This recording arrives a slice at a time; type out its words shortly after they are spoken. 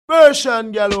Persian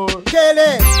galore.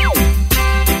 KELE.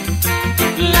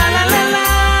 La la la la.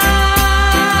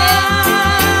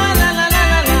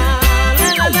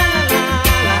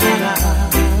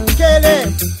 KELE.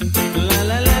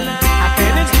 I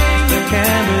can't explain the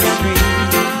chemistry.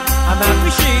 I'm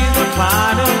appreciating the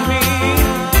part of me.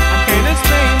 I can't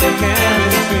explain the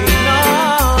chemistry. No.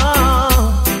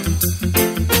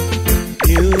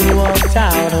 You walked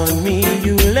out on me.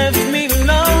 You left me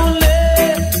lonely.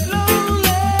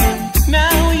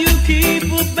 Now you keep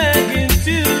begging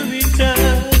to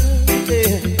return.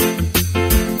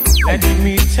 Let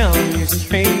me tell you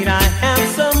straight, I have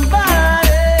somebody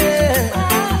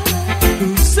who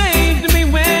saved me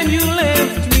when you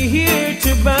left me here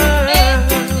to burn.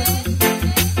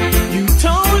 You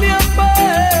told your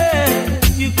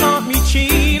boys you caught me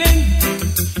cheating,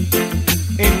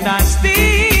 and I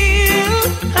still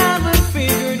haven't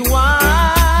figured why.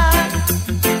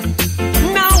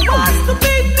 Now what's the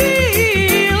big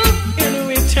deal in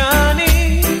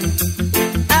returning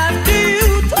after you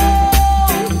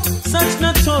told such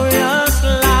notorious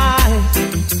lies?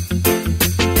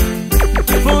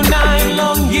 For 9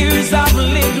 long years I've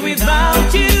lived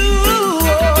without you.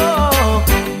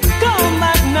 Come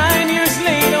back 9 years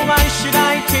later, why should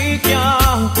I take you?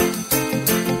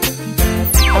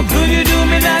 How could you do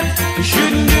me that? You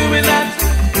shouldn't do me that.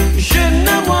 You shouldn't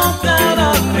have walked out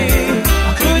on me.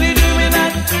 How could you do me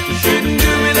that? You shouldn't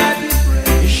do me that.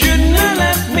 You shouldn't have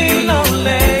left me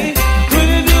lonely. Could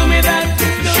you do me that?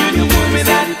 You shouldn't do me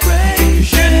that. You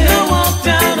shouldn't have walked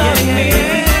out on me.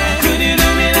 Could you do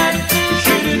me that? You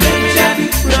shouldn't do me that.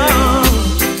 No.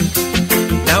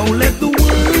 Now let the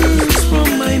words from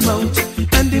my mouth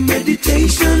and the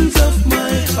meditations of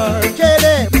my heart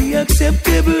KELE. be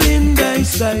acceptable in thy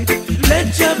sight.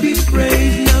 Let Jah be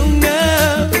praised now,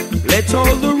 now. Let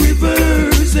all the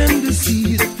rivers and the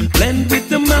seas blend with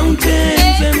the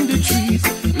mountains and the trees.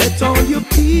 Let all your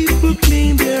people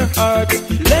clean their hearts.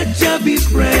 Let Jah be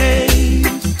praised.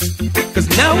 Cause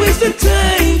now is the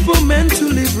time for men to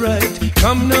live right.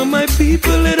 Come now, my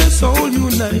people, let us all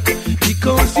unite.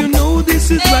 Because you know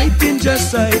this is right in Jah's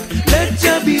sight. Let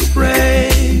Jah be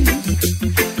praised.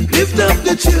 Lift up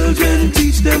the children,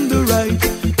 teach them the right.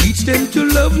 Teach them to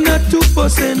love, not to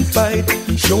fuss and fight.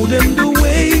 Show them the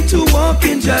way to walk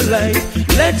in Jah light.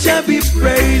 Let Jah be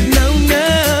praised now,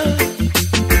 now.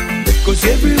 Cause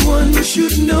everyone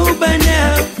should know by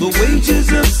now, the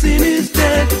wages of sin is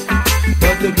death,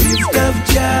 but the gift of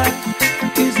Jah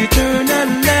is eternal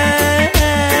life.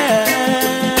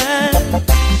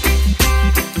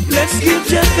 Let's give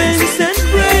Jah thanks and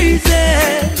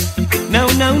praises. Now,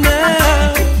 now,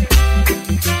 now.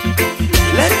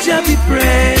 Let Jah be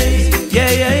praised.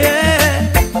 Yeah, yeah, yeah.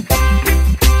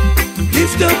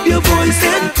 Lift up your voice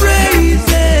and praise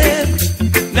Him.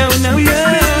 Now, now,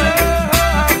 now.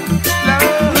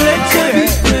 Let Jah be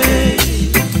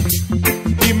praised.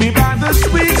 Give me back the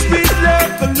sweet, sweet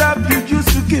love, the love you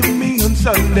used to give me on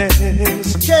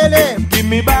Sundays. KELE. Give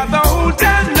me back the whole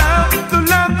time love, the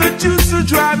love that used to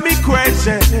drive me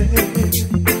crazy.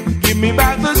 Give me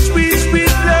back the sweet,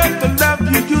 sweet love, the love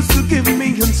you used to give me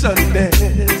on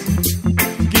Sundays.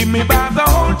 Give me back the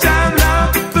whole time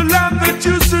love, the love that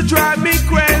used to drive me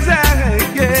crazy.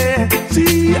 Yeah,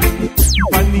 see,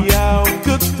 funny how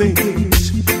good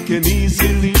things can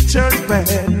easily turn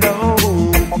bad. No,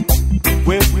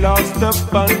 we've lost the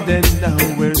fun and now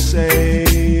we're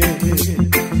saved.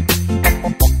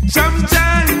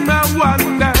 Sometimes I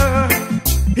wonder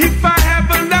if I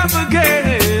ever love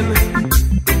again.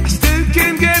 I still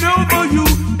can't get over you,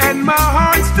 and my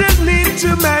heart still needs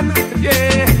you, man.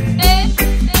 Yeah,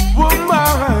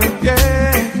 woman,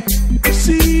 yeah.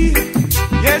 See,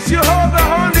 yes, you hold the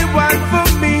only one for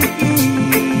me.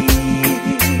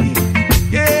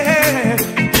 Yeah,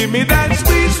 give me that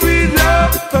sweet, sweet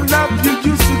love, the love you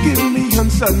used to give me on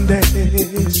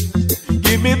Sundays.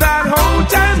 Give me that whole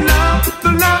time love,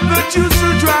 the love that used to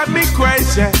drive me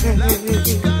crazy.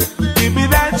 Give me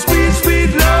that sweet,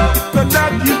 sweet love, the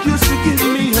love you used to give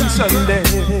me on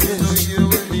Sundays.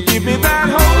 Give me that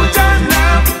whole time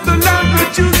love, the love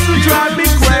that used to drive me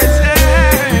crazy.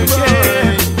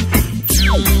 Yeah.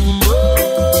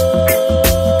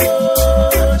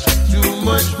 Too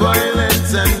much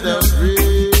violence and the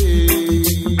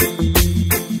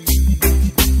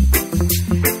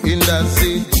in that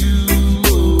same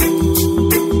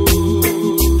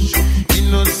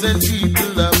innocent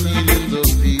people are feeling the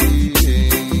pain.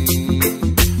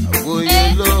 Oh, yeah,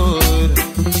 Lord.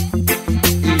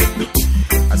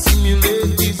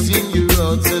 Assimilate this in your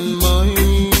hearts and mind.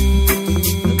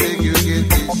 I beg you get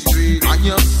this straight. I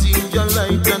have seen your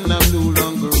light and I'm no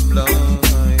longer blind.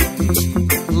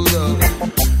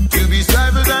 To be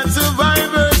striving and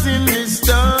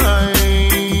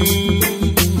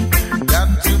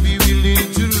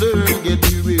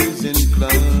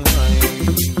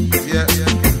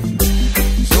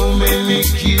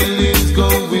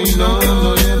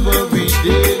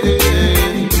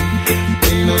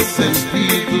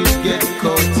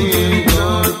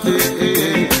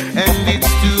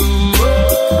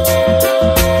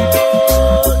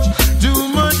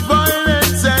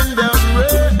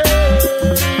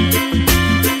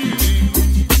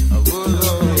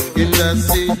the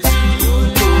city.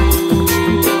 Innocent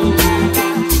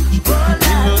people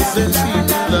are feeling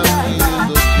the pain.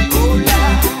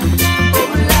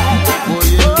 Oh,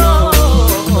 you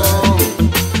know.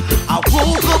 I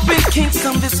woke up in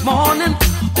Kingston this morning.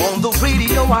 On the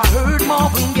radio I heard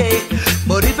Marvin Gaye.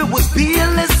 But if it was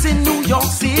BLS in New York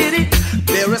City,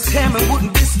 Barris Hammond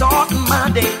wouldn't be starting my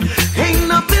day. Ain't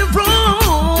nothing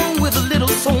wrong with a little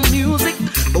soul music,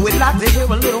 but we'd like to hear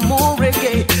a little more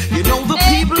reggae. You know the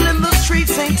people in the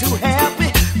streets ain't too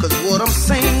happy, cause what I'm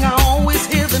saying I always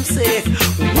hear them say,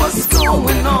 what's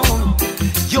going on?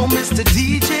 Yo, Mr.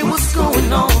 DJ, what's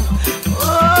going on?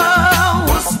 Oh,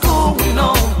 what's going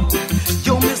on?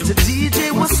 Yo, Mr.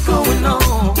 DJ, what's going on?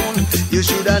 You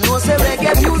shoulda know say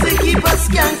reggae music keep us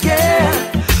skanking.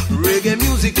 Reggae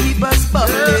music keep us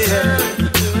bubbling.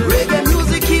 Reggae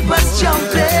music keep us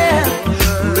jumping.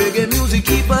 Reggae music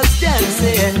keep us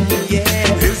dancing. Yeah.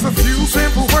 Here's a few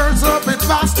simple words of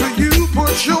advice to you.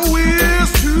 Put your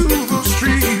ears to the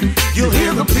street. You'll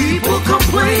hear the people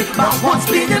complain about what's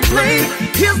being played.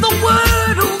 Here's the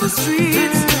word on the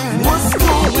streets. What's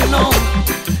going on?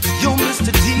 Yo,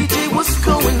 Mr. DJ, what's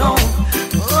going on?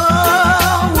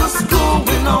 Oh, what's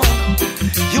going on?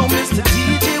 Yo, Mr.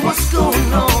 DJ, what's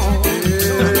going on?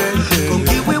 Come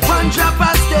give me one drop, I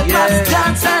step, I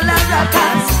dance, I la la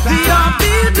dance. The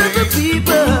upbeat of the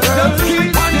people.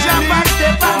 One drop, I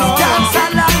step, I dance, I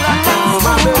la la dance.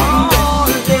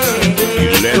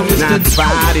 Let's not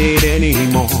fight it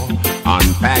anymore.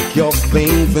 Unpack your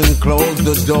things and close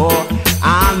the door.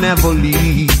 I'll never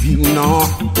leave you, no.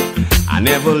 I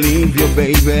never leave you,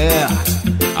 baby.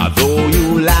 Although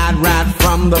you lied right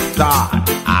from the start,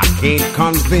 I can't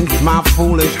convince my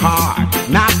foolish heart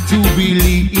not to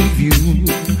believe you.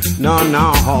 No,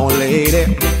 no,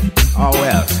 lady. Oh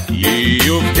well,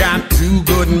 you've got two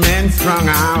good men strung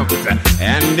out,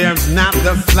 and there's not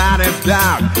the slightest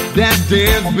doubt that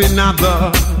there's been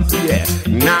others, yeah,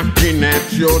 knocking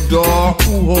at your door.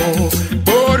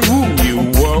 But who you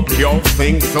work your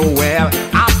thing so well,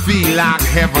 I feel like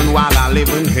heaven while I live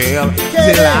in hell.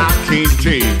 Till I can't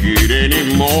take it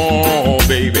anymore,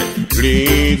 baby.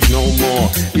 Please no more.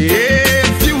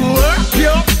 Yes, you work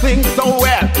your thing so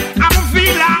well, I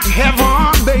feel like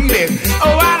heaven, baby.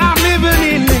 Oh, while I'm living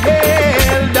in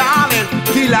hell, darling,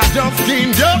 till I just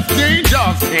can't,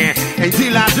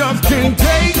 until I just can't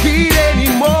take it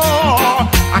anymore.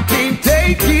 I can't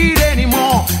take it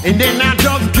anymore, and then I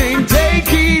just can't take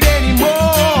it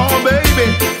anymore, baby.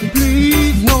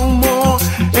 Please no more,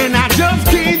 and I just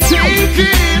can't take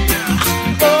it.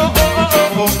 Oh, oh,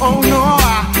 oh, oh, oh no,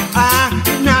 I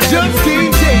just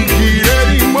can't take it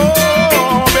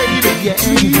anymore, baby. Yeah.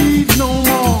 Please no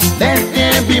more. Let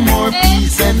there be more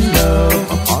peace and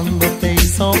love upon the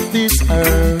face of this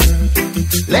earth.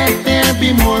 Let there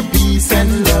be more peace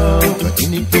and love, but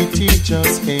iniquity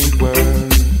just can't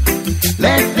work.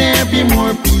 Let there be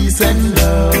more peace and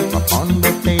love upon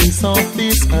the face of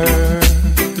this earth.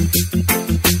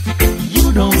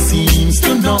 You don't seem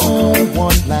to know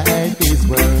what life is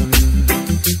worth.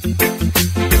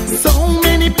 So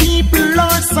many people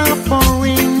are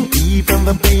suffering, even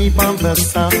the babe on the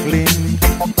suckling.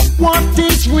 What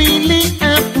is really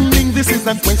happening? This is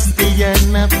a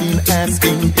question I've been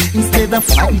asking. Instead of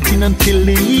fighting and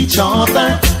killing each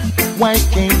other, why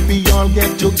can't we all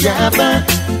get together?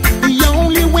 The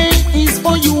only way is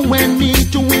for you and me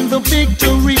to win the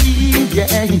victory,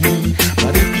 yeah.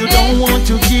 But if you don't want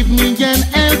to give me an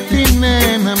helping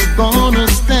hand, I'm gonna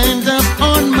stand up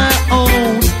on my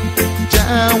own.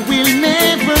 Jah will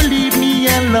never leave me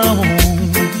alone.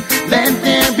 Let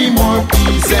there be more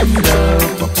peace and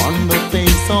love upon the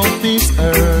face of this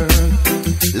earth.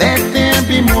 Let there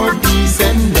be more peace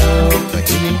and love, but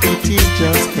iniquity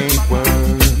just can't work.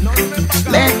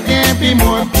 Let there be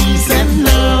more peace and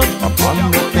love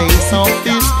upon the face of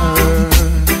this earth.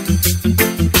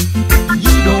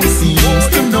 You don't seem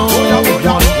to know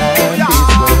what life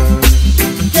is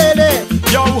worth. Get it?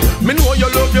 Yo, me know you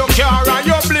love your car and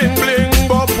your bling bling,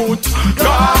 but put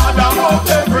God above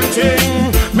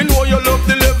everything. Me know you love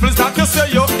the levels that you say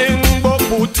you're in, but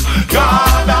put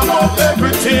God above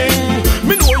everything.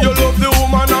 Me know you love the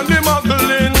woman and the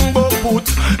muggling, but put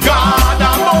God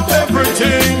above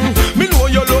everything. Me know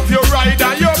you love your ride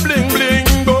and your bling bling,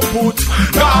 but put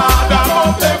God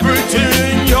above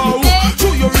everything. Yo, so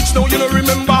you're rich now, you don't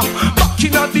remember. Back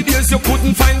in the days you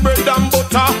couldn't find bread and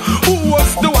butter. Who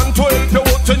was the one to help you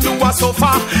out when you were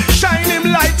suffer? Shine him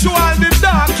light to all the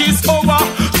darkest over.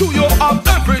 So you have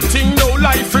everything no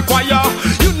life require.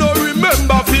 You know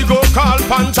remember we go call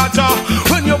Panchacha.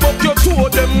 When you buck your toe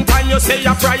them time you say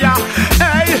a friar.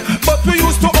 Hey, but we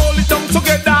used to hold it down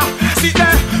together. See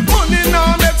money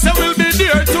now makes you will be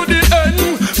dear to the earth.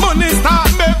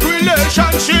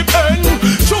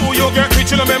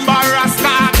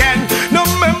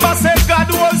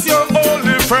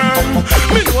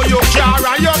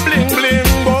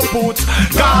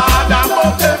 God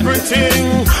above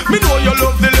everything. Me know you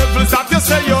love the levels that you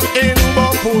say you're in,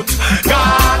 but put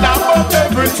God above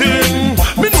everything.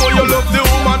 Me know you love the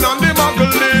woman and the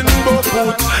muggling, but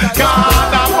put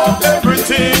God above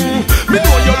everything. Me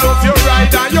know you love your ride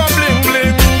and your bling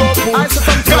bling, but put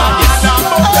God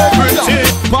above everything.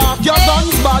 Park your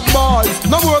guns, bad boys.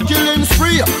 No more killing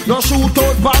spree. No shoot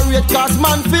out parade, cause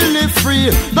man feel live free.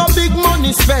 No big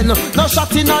money spend, no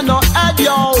shot in and no head,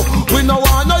 yo. We no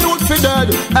want no youth for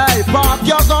dead. Hey, park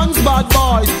your guns, bad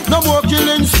boys. No more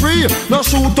killing spree. No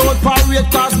shoot out parade,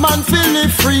 cause man feel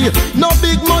live free. No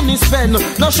big money spend,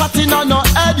 no shot in and no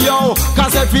head, yo.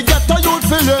 Cause if we get a youth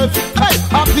for live, hey,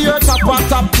 appear top a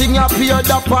top thing, appear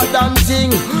dapper than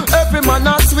thing. Every man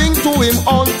a swing to him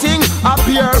own thing.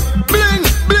 Appear bling,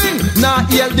 bling, nah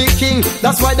hear the king.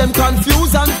 That's why them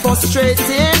confused and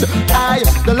frustrated. Aye,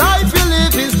 the life you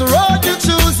live is the road you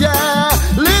choose, yeah.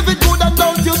 Live it good and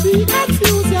don't you be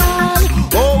confused, yeah.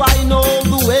 Oh, I know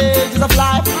the ways of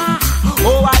life.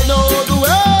 Oh, I know the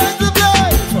ways of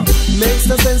life. Makes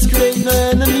no sense, create no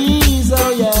enemies,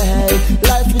 oh yeah.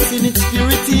 Life is in its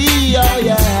purity, oh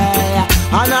yeah.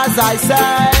 And as I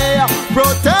say,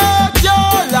 protect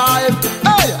your life.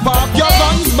 Hey, park your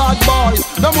guns, bad boys.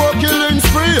 No more killing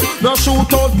spree. No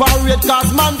shoot out parade,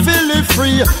 cause man feel live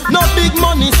free. No big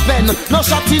money spend, no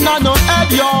shot in and no head,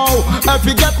 yo. If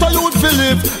you get a youth feel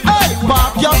live, hey,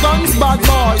 park your guns, bad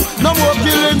boys. No more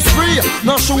killing spree.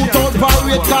 No shoot out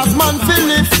parade, cause man feel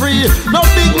live free. No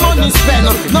big money spend,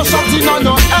 no shot in and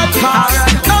no head, cause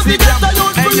now you get a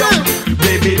youth feel live.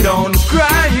 Baby, don't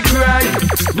cry, cry.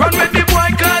 Run with the boy,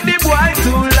 cause the boy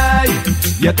too lie.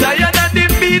 You're tired of the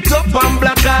beat up and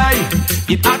black eye.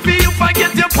 It happy you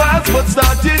forget your past, but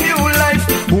start a new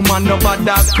life. Woman, no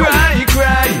bother cry,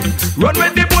 cry. Run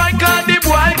with the boy, cause the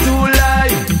boy too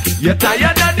lie. You're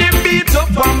tired of the beat up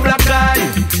and black eye.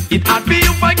 It happy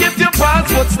you forget your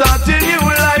past, but start a new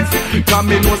life.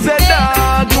 Come in, no say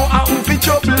dad, no a who fi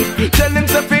trouble. Tell him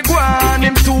to fi go on,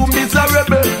 him too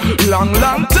miserable. Long,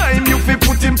 long time you fi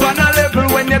put him on a level.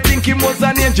 When you think him was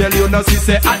an angel, you know, she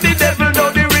say, at the devil, now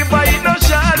the river is no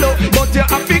shallow. But you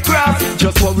happy cross,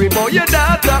 just worry about your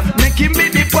daughter. Make him be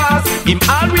the past, him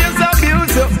always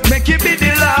abuse you. Make him be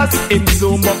the last. Him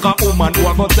so much a woman who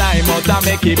a go time out and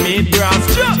make him eat grass.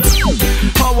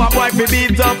 How a boy fi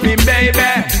beat up him,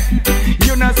 baby.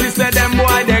 You know, she say them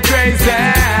boy they crazy.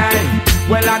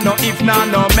 Well, I know if not,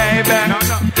 no maybe.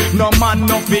 No man,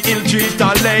 no fi ill treat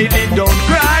a lady. Don't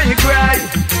cry, cry.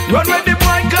 Run with the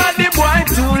boy, cause the boy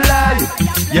too lie.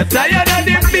 You're tired of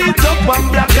the beat up and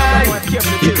black eye.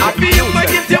 Happy you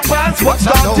forget your past, what's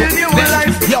continue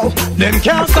life. Yo, them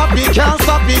can't stop me, can't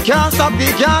stop me, can't stop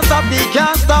me, can't stop me,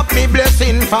 can't stop me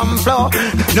blessing from flow.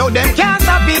 No, them can't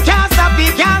stop me, can't stop me,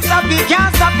 can't stop me,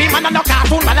 can't stop me. Man, I no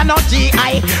cartoon, man, I no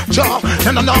G.I. Joe.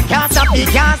 No, can't stop me,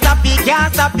 can't stop me,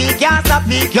 can't stop me, can't stop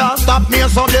me, can't stop me.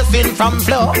 So blessing from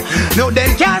flow. No,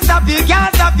 them can't stop me,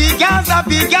 can't stop me, can't stop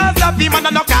me, can't stop me. Man, I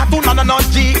no cartoon, man, I no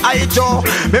G.I. Joe.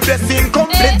 Me blessing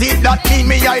completed, that mean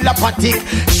me allopathic.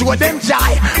 Show them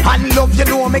joy and love, you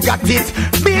know me got it.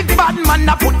 Big bad man,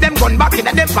 I put them gun back in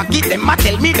them pocket. Them a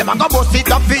tell me them a go bust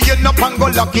it up for you up and go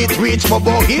lock it. Reach for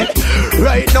Bow Hill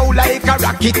right now like a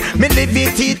rocket. Me live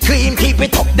it clean, keep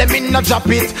it up, them in no drop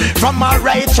it. From my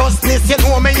righteousness, you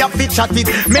know me have to chat it.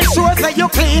 Make sure that you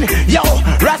clean, yo,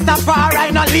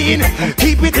 Rastafari no lean.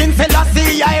 Keep it in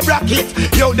philosophy, I bracket.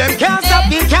 Yo, them can't stop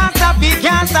me, can't stop me,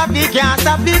 can't stop me, can't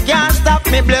stop me, can't stop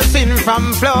me blessing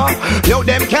from flow. Yo,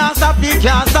 them can't stop me,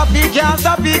 can't stop me, can't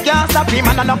stop me, can't stop me.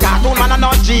 Man, I no cartoon, man, I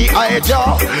no G.I.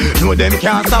 Joe. No, them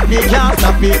can't stop me, can't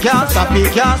stop me, can't stop me,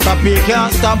 can't stop me,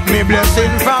 can't stop me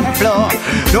blessing from flow.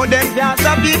 No, them can't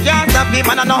stop me, can't stop me.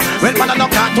 Man, I no, well, man, I no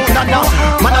cartoon, I no,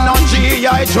 man, I no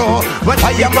G.I. Joe. But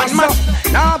I am man.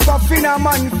 Now puff in a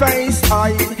man face,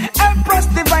 I Empress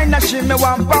divine, she me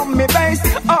want from me base.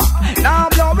 Now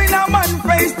blow in a man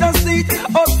face, the seat.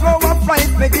 Throw a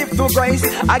flight, me give to grace.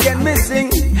 Again missing,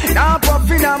 now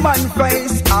puff in a man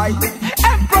face, I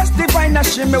Empress divine,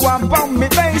 she me want from me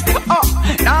base.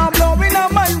 Now blow in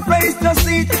a man face, the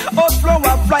seat. Throw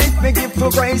a flight, me give to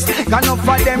grace. Cause enough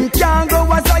of them can't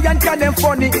go as I and call them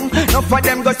funny. Enough of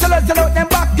them go sell out them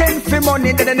back end for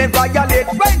money. Then they violate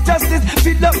righteousness,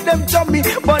 fill up them tummy.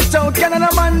 But how can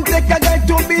a man take a guy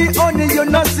to be only you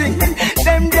nothing?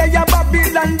 Them they a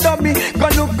Babylon dummy.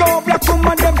 Gonna go black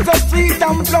woman, them so sweet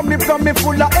and plummy,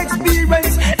 full of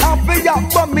experience. And for your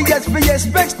bummy, yes, we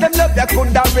expect them love that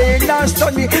could have rain and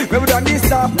sunny. We would on this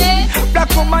stuff.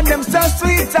 Black woman, them so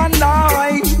sweet and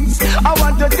nice. I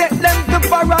want to take them to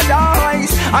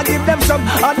paradise. I give them some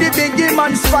of the biggie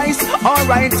man spice.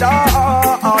 Alright,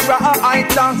 alright.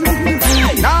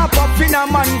 Now pop in a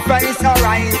man face,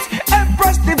 alright.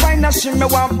 Empress Divine, she me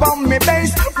want bomb me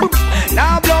bass.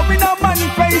 Now blowing a man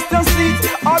face to seat,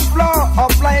 hot floor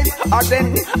of life.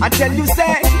 Then I tell you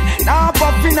say, now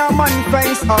popping a man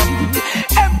face.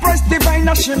 Empress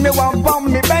Divine, she me want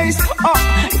bomb me bass.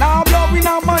 Now blowing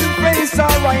a man face.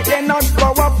 Alright, then hot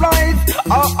floor of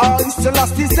life. Still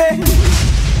last to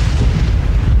say.